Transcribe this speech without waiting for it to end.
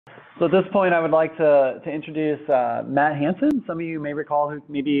So at this point, I would like to introduce Matt Hansen. Some of you may recall, who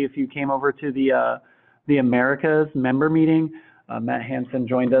maybe if you came over to the Americas member meeting, Matt Hansen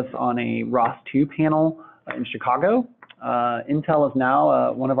joined us on a ROS-I panel in Chicago. Intel is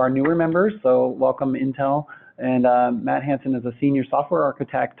now one of our newer members, so welcome Intel. And Matt Hansen is a senior software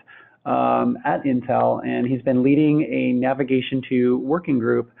architect at Intel, and he's been leading a Navigation2 working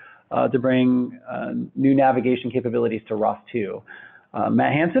group to bring new navigation capabilities to ROS-I.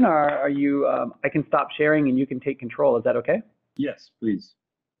 Matt Hansen, are you, I can stop sharing and you can take control. Is that okay? Yes, please.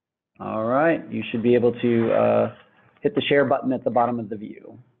 All right. You should be able to hit the share button at the bottom of the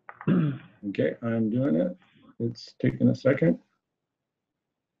view. Okay, I'm doing it. It's taking a second.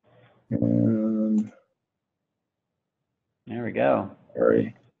 And there we go.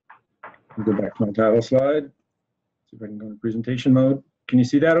 Sorry. I'll go back to my title slide. See if I can go into presentation mode. Can you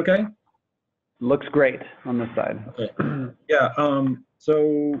see that okay? Looks great on this side. Okay. Yeah,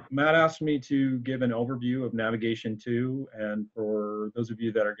 so Matt asked me to give an overview of Navigation2, and for those of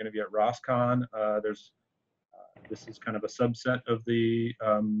you that are going to be at ROS-Con, this is kind of a subset of the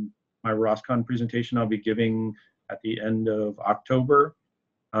my ROS-Con presentation I'll be giving at the end of October.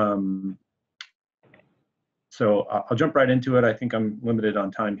 So I'll jump right into it. I think I'm limited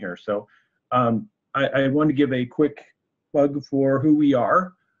on time here. So I want to give a quick plug for who we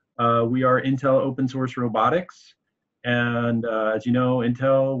are. We are Intel Open Source Robotics, and as you know,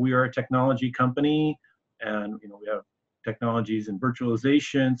 Intel, we are a technology company, and we have technologies in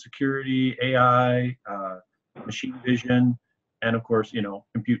virtualization, security, AI, machine vision, and of course,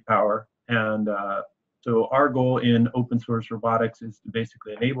 compute power. And so our goal in open source robotics is to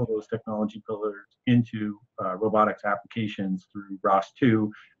basically enable those technology pillars into robotics applications through ROS-I,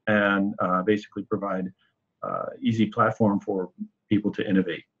 and basically provide easy platform for people to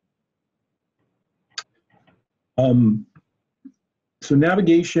innovate. So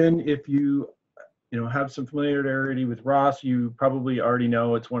navigation, if you have some familiarity with ROS, you probably already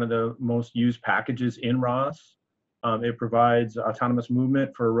know it's one of the most used packages in ROS. It provides autonomous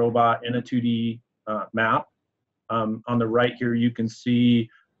movement for a robot in a 2D map. On the right here, you can see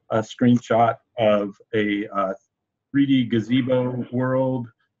a screenshot of a 3D gazebo world.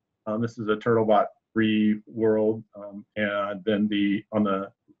 This is a Turtlebot 3 world, and then on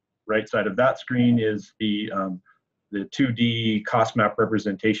the right side of that screen is the 2D cost map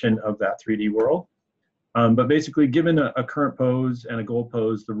representation of that 3D world. But basically, given a current pose and a goal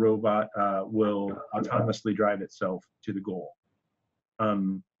pose, the robot will autonomously drive itself to the goal.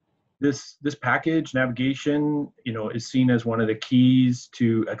 This package, navigation, is seen as one of the keys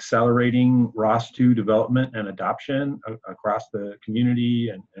to accelerating ROS-I development and adoption across the community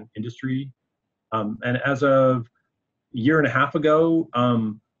and industry. And as of a year and a half ago,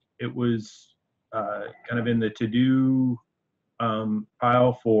 it was kind of in the to-do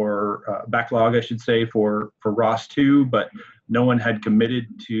pile for backlog, I should say, for ROS-II, but no one had committed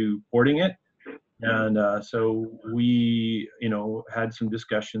to porting it. And so we, had some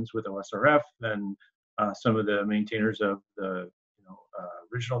discussions with OSRF and some of the maintainers of the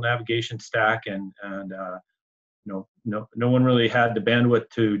original navigation stack, and no one really had the bandwidth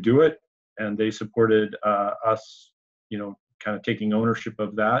to do it, and they supported us, kind of taking ownership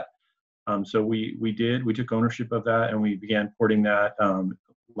of that. So we took ownership of that, and we began porting that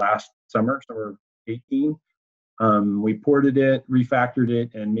last summer 18. We ported it, refactored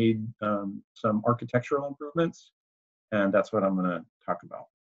it, and made some architectural improvements, and that's what I'm going to talk about.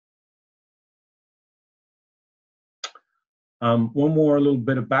 One more little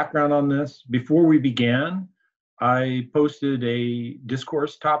bit of background on this. Before we began, I posted a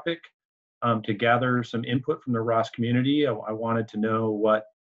discourse topic to gather some input from the ROS community. I wanted to know what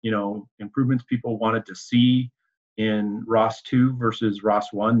improvements people wanted to see in ROS-II versus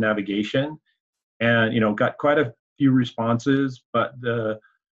ROS-I navigation, and got quite a few responses. But the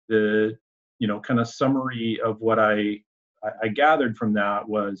kind of summary of what I gathered from that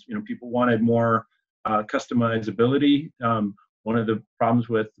was people wanted more customizability. One of the problems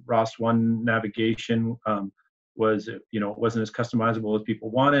with ROS-I navigation was it wasn't as customizable as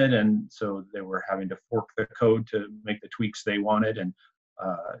people wanted, and so they were having to fork the code to make the tweaks they wanted, and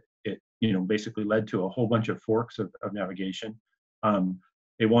it basically led to a whole bunch of forks of navigation.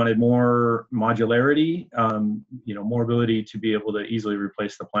 They wanted more modularity, more ability to be able to easily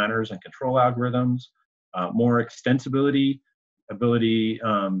replace the planners and control algorithms, more extensibility, ability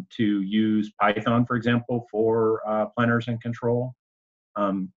to use Python, for example, for planners and control.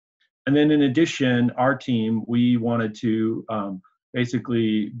 And then in addition, our team, we wanted to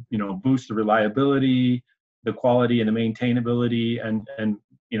basically, boost the reliability, the quality and the maintainability, and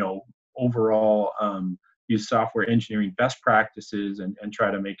overall, use software engineering best practices and try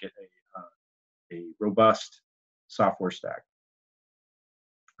to make it a robust software stack.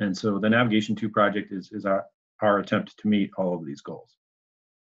 And so the Navigation2 project is our attempt to meet all of these goals.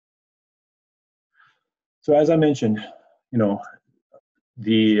 So as I mentioned,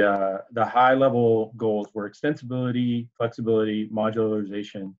 the high-level goals were extensibility, flexibility,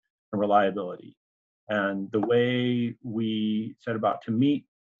 modularization, and reliability. And the way we set about to meet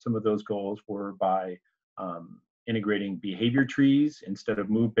some of those goals were by integrating behavior trees instead of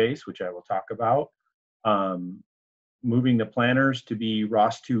move-based, which I will talk about, moving the planners to be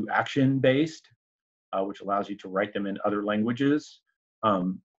ROS-2 action-based, which allows you to write them in other languages.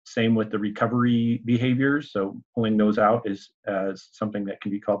 Same with the recovery behaviors, so pulling those out as something that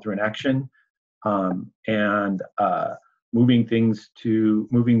can be called through an action, and moving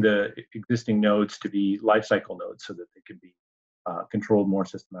the existing nodes to be lifecycle nodes so that they can be controlled more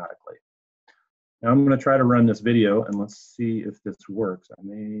systematically. Now I'm going to try to run this video, and let's see if this works. I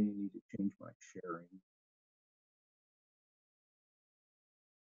may need to change my sharing.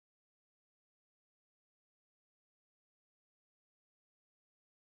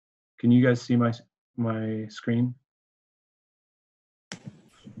 Can you guys see my screen?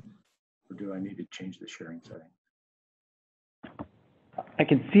 Or do I need to change the sharing setting? I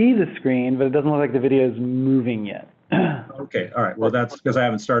can see the screen, but it doesn't look like the video is moving yet. Okay, all right. Well, that's because I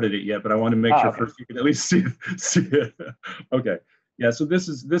haven't started it yet, but I want to make sure first you can at least see it. Okay. Yeah. So this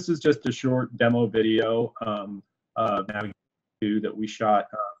is just a short demo video of Navigation2 that we shot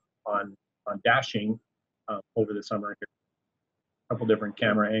on dashing over the summer here. Couple different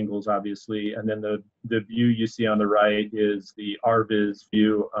camera angles, obviously, and then the view you see on the right is the RViz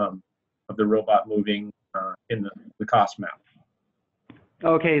view of the robot moving in the cost map.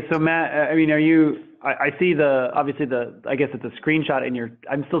 Okay, so Matt, I mean, I see obviously I guess it's a screenshot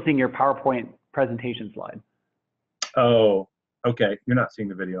I'm still seeing your PowerPoint presentation slide. Oh, okay, you're not seeing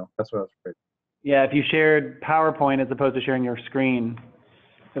the video. That's what I was afraid. Yeah, if you shared PowerPoint as opposed to sharing your screen,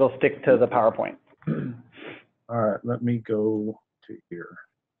 it'll stick to the PowerPoint. All right, let me go to here.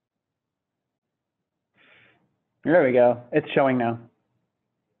 There we go. It's showing now.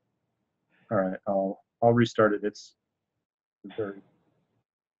 All right, I'll restart it. It's very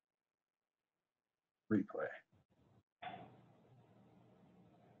replay.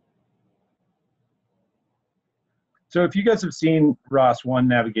 So if you guys have seen ROS-I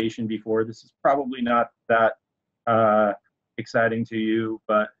navigation before, this is probably not that exciting to you,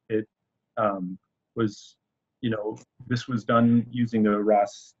 but it was, this was done using the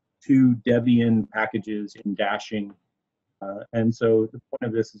ROS-2 Debian packages in dashing. And so the point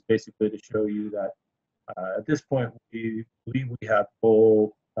of this is basically to show you that at this point, we believe we have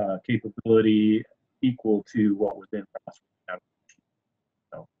full capability equal to what was in ROS-I navigation.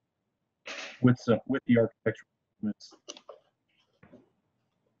 So with the architectural improvements.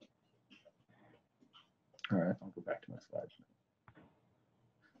 All right, I'll go back to my slides now.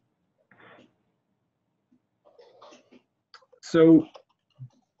 So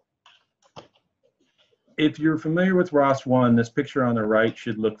if you're familiar with ROS-I, this picture on the right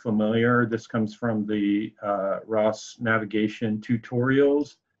should look familiar. This comes from the ROS navigation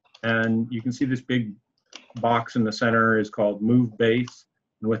tutorials. And you can see this big box in the center is called Move Base.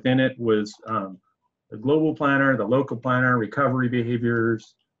 And within it was the global planner, the local planner, recovery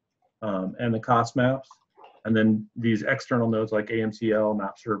behaviors, and the cost maps. And then these external nodes like AMCL,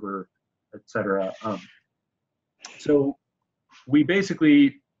 map server, et cetera. So we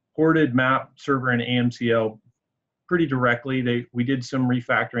basically ported map server and AMCL pretty directly. We did some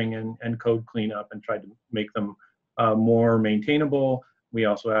refactoring and code cleanup and tried to make them more maintainable. We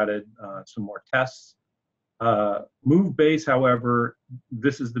also added some more tests. Move base, however,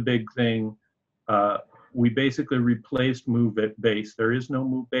 this is the big thing. We basically replaced move base. There is no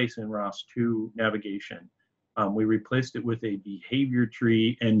move base in ROS-2 navigation. We replaced it with a behavior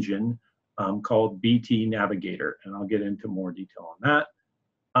tree engine called BT Navigator, and I'll get into more detail on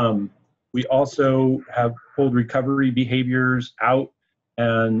that. We also have pulled recovery behaviors out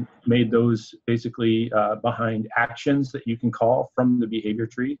and made those basically behind actions that you can call from the behavior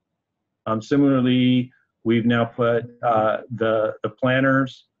tree. Similarly, we've now put the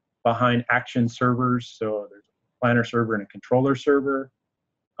planners behind action servers. So there's a planner server and a controller server.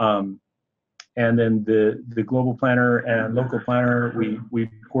 And then the global planner and local planner, we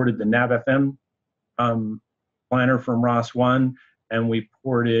ported the NavFM planner from ROS-I, and we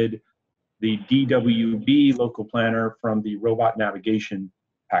ported the DWB local planner from the robot navigation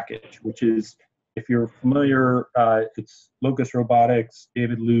package, which is, if you're familiar, it's Locus Robotics,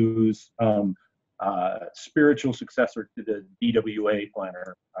 David Liu's spiritual successor to the DWA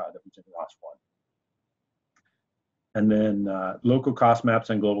planner that was in ROS-I. And then local cost maps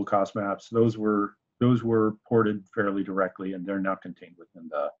and global cost maps, those were ported fairly directly, and they're now contained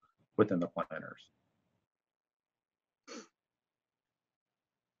within the planners.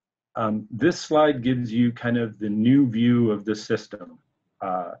 This slide gives you kind of the new view of the system.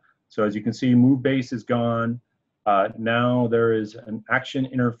 So as you can see, move base is gone. Now there is an action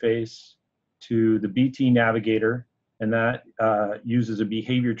interface to the BT navigator, and that uses a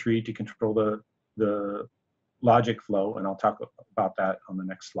behavior tree to control the logic flow, and I'll talk about that on the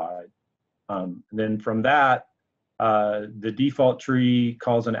next slide. Then from that, the default tree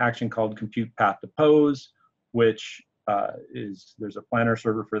calls an action called compute path to pose, which there's a planner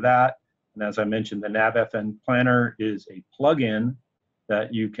server for that. And as I mentioned, the NavFN planner is a plugin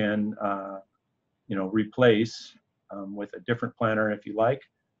that you can replace with a different planner if you like.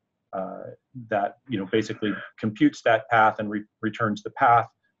 That basically computes that path and returns the path,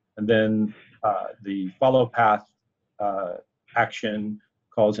 and then the follow path action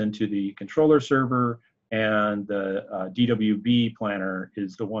calls into the controller server, and the DWB planner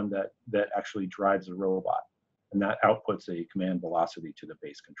is the one that actually drives the robot, and that outputs a command velocity to the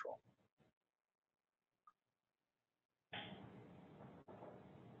base control.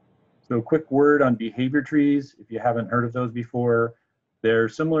 So a quick word on behavior trees. If you haven't heard of those before, they're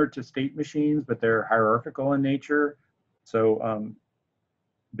similar to state machines, but they're hierarchical in nature. So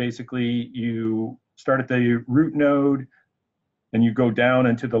basically, you start at the root node, and you go down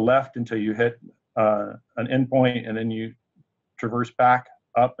and to the left until you hit an endpoint, and then you traverse back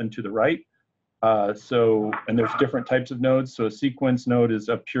up and to the right. And there's different types of nodes. So a sequence node is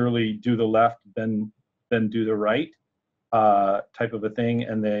a purely do the left, then do the right type of a thing,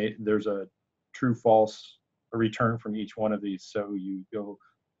 and there's a true false return from each one of these. So you go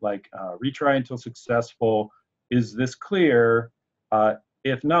like retry until successful. Is this clear?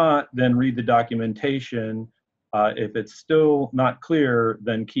 If not, then read the documentation. If it's still not clear,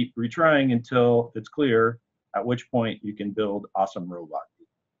 then keep retrying until it's clear, at which point you can build awesome robot.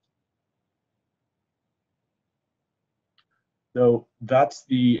 So that's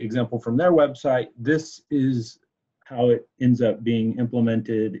the example from their website. This is how it ends up being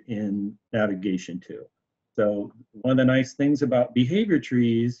implemented in Navigation2. So one of the nice things about behavior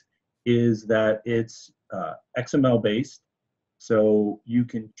trees is that it's XML based, so you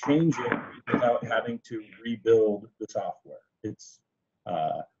can change it without having to rebuild the software. It's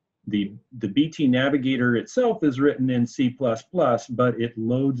the BT Navigator itself is written in C++, but it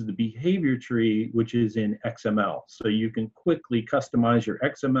loads the behavior tree, which is in XML. So you can quickly customize your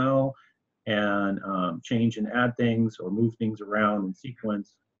XML and change and add things or move things around in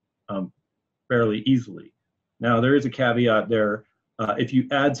sequence fairly easily. Now, there is a caveat there. If you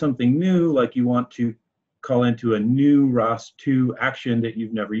add something new, like you want to call into a new ROS-2 action that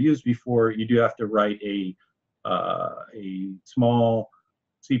you've never used before, you do have to write a small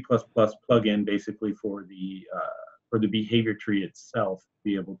C++ plugin basically for the behavior tree itself to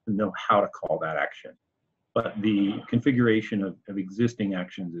be able to know how to call that action. But the configuration of existing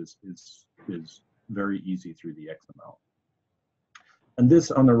actions is very easy through the XML. And this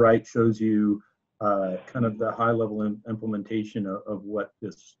on the right shows you kind of the high-level implementation of what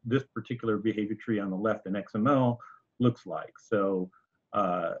this particular behavior tree on the left in XML looks like. So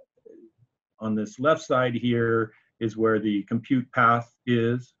on this left side here is where the compute path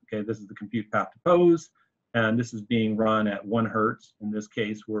is. Okay, this is the compute path to pose, and this is being run at 1 Hertz. In this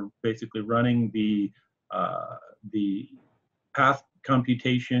case, we're basically running the path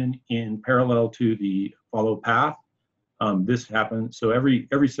computation in parallel to the follow path. This happens, so every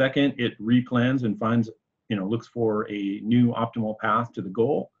second it replans and finds, looks for a new optimal path to the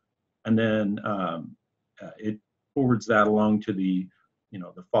goal, and then it forwards that along to the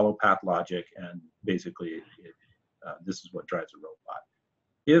follow path logic, and basically this is what drives the robot.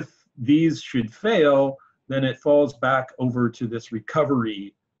 If these should fail, then it falls back over to this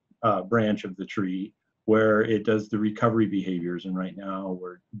recovery branch of the tree, where it does the recovery behaviors. And right now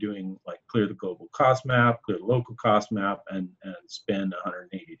we're doing like clear the global cost map, clear the local cost map, and spin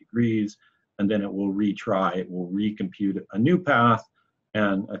 180 degrees. And then it will retry, it will recompute a new path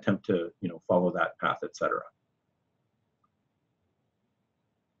and attempt to follow that path, etc.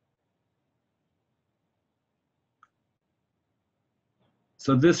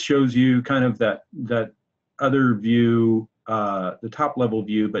 So this shows you kind of that other view, the top level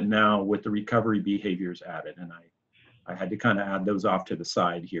view, but now with the recovery behaviors added. And I had to kind of add those off to the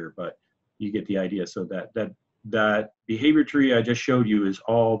side here, but you get the idea. So that behavior tree I just showed you is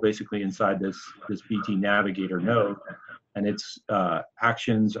all basically inside this BT Navigator node, and its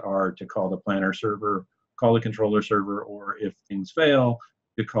actions are to call the planner server, call the controller server, or if things fail,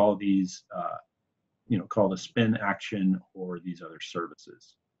 to call these called a spin action or these other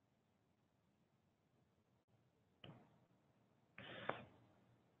services.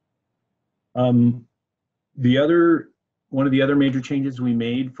 One of the other major changes we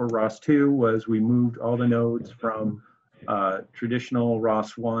made for ROS-2 was we moved all the nodes from traditional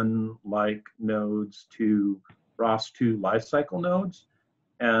ROS-1 like nodes to ROS-2 lifecycle nodes.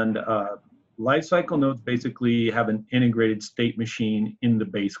 And lifecycle nodes basically have an integrated state machine in the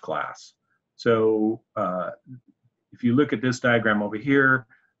base class. So if you look at this diagram over here,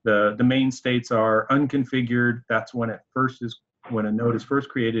 the main states are unconfigured. That's when when a node is first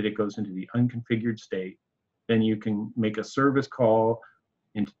created, it goes into the unconfigured state. Then you can make a service call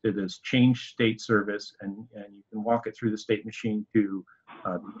into this change state service, and you can walk it through the state machine to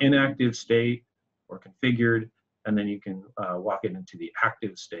the inactive state or configured, and then you can walk it into the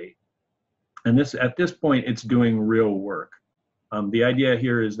active state. And at this point, it's doing real work. The idea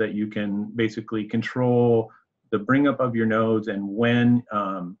here is that you can basically control the bring up of your nodes and when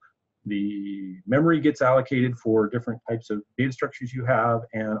the memory gets allocated for different types of data structures you have,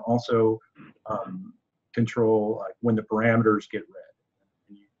 and also control like when the parameters get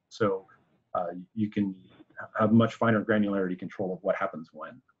read. So you can have much finer granularity control of what happens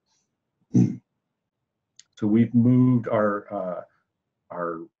when. So we've moved all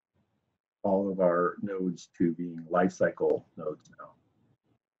of our nodes to being lifecycle nodes now.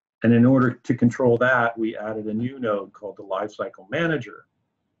 And in order to control that, we added a new node called the Lifecycle Manager.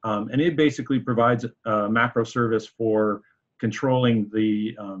 And it basically provides a macro service for controlling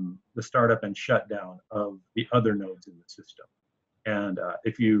the startup and shutdown of the other nodes in the system. And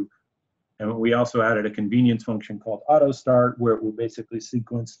we also added a convenience function called auto start, where it will basically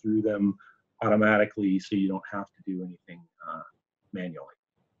sequence through them automatically, so you don't have to do anything manually.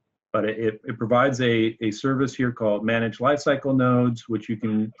 But it provides a service here called Manage Lifecycle Nodes, which you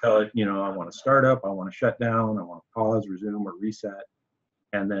can tell it, I want to start up, I want to shut down, I want to pause, resume, or reset.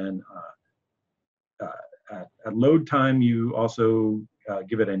 And then at load time, you also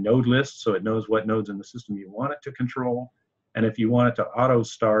give it a node list, so it knows what nodes in the system you want it to control. And if you want it to auto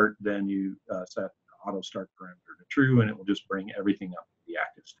start, then you set the auto start parameter to true, and it will just bring everything up to the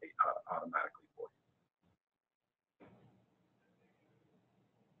active state automatically for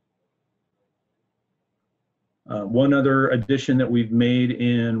you. One other addition that we've made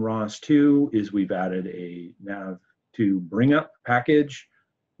in ROS-2 is we've added a Nav2 bring up package,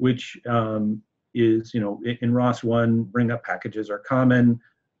 which is, in ROS-1, bring up packages are common,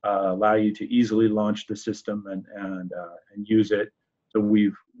 allow you to easily launch the system and use it. So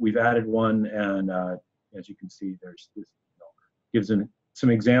we've added one, and as you can see, there's this, gives some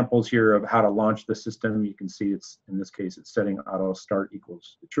examples here of how to launch the system. You can see it's, in this case, it's setting auto start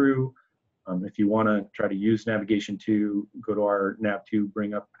equals to true. If you want to try to use Navigation2, go to our Nav2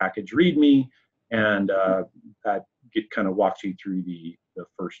 bring up package README, and that kind of walks you through the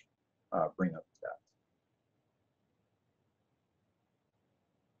first bring up steps.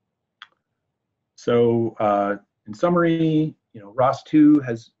 So in summary, ROS-2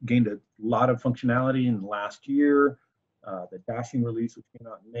 has gained a lot of functionality in the last year. The dashing release, which came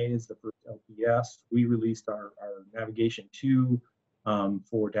out in May, is the first LPS. We released our Navigation2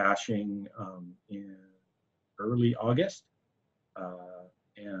 for dashing in early August.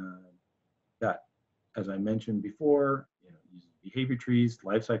 And that, as I mentioned before, uses behavior trees,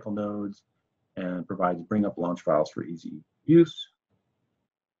 lifecycle nodes, and provides bring up launch files for easy use.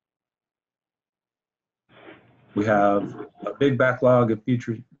 We have a big backlog of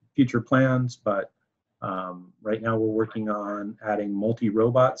future plans, but right now we're working on adding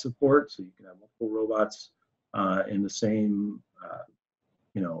multi-robot support, so you can have multiple robots in the same,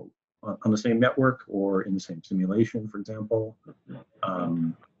 on the same network or in the same simulation, for example.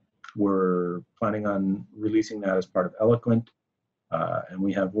 We're planning on releasing that as part of Eloquent, and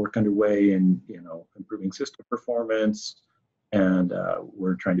we have work underway in improving system performance, and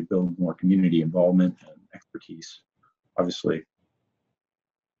we're trying to build more community involvement and expertise, obviously.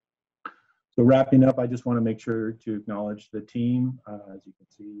 So wrapping up, I just want to make sure to acknowledge the team. As you can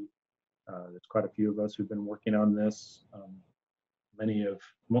see, there's quite a few of us who've been working on this.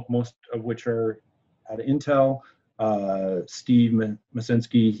 Most of which are at Intel. Steve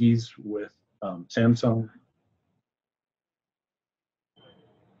Masinski, he's with Samsung.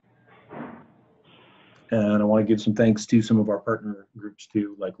 And I want to give some thanks to some of our partner groups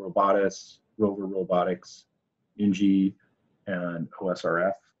too, like Robotis, Rover Robotics, Yunji, and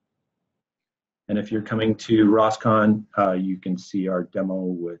OSRF. And if you're coming to ROSCON, you can see our demo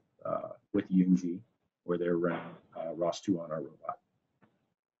with Yunji, where they're running ROS-2 on our robot,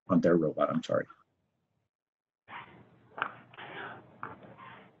 on their robot, I'm sorry.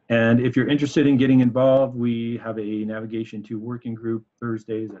 And if you're interested in getting involved, we have a Navigation2 working group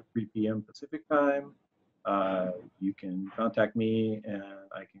Thursdays at 3 p.m. Pacific time. You can contact me and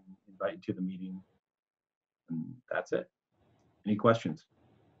I can invite you to the meeting. And that's it. Any questions?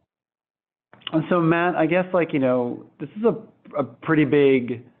 So Matt, I guess this is a pretty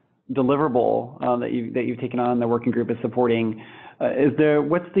big deliverable that you've taken on. The working group is supporting.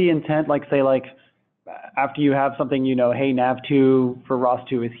 What's the intent? Say after you have something, hey, Nav2 for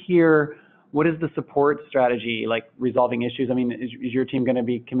ROS2 is here. What is the support strategy, resolving issues? I mean, is your team going to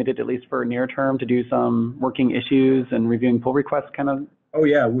be committed at least for near term to do some working issues and reviewing pull requests kind of? Oh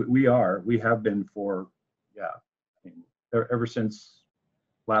yeah, we are. We have been for, ever since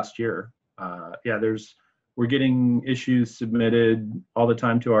last year. We're getting issues submitted all the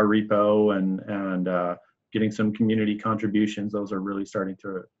time to our repo and getting some community contributions. Those are really starting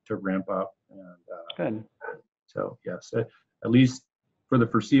to ramp up. And, Good. So yes, at least for the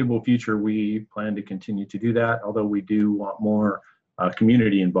foreseeable future, we plan to continue to do that, although we do want more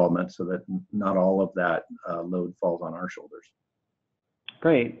community involvement so that not all of that load falls on our shoulders.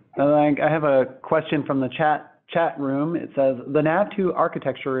 Great. I have a question from the chat room. It says, the Nav2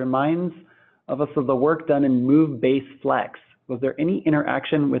 architecture reminds of us of the work done in Move Base Flex. Was there any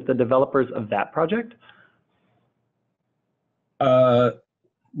interaction with the developers of that project?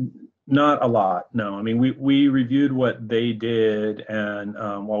 Not a lot, no. I mean, we reviewed what they did, and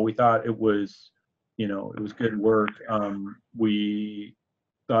while we thought it was, it was good work, we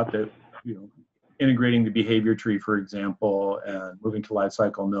thought that, integrating the behavior tree, for example, and moving to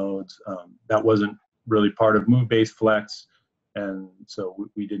lifecycle nodes, that wasn't really part of Move Base Flex, and so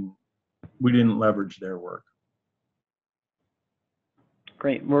we didn't leverage their work.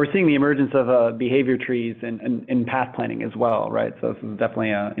 Great. Well, we're seeing the emergence of behavior trees in path planning as well, right? So this is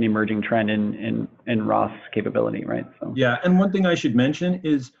definitely an emerging trend in ROS capability, right? So yeah, and one thing I should mention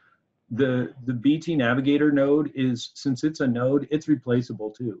is the BT Navigator node is, since it's a node, it's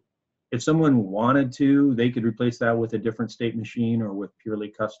replaceable too. If someone wanted to, they could replace that with a different state machine or with purely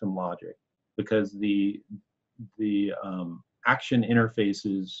custom logic, because the action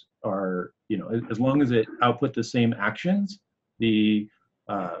interfaces are, as long as it output the same actions, the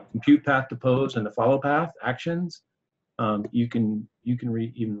compute path to pose and the follow path actions, you can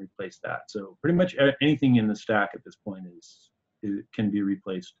even replace that. So pretty much anything in the stack at this point can be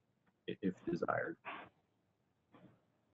replaced if desired.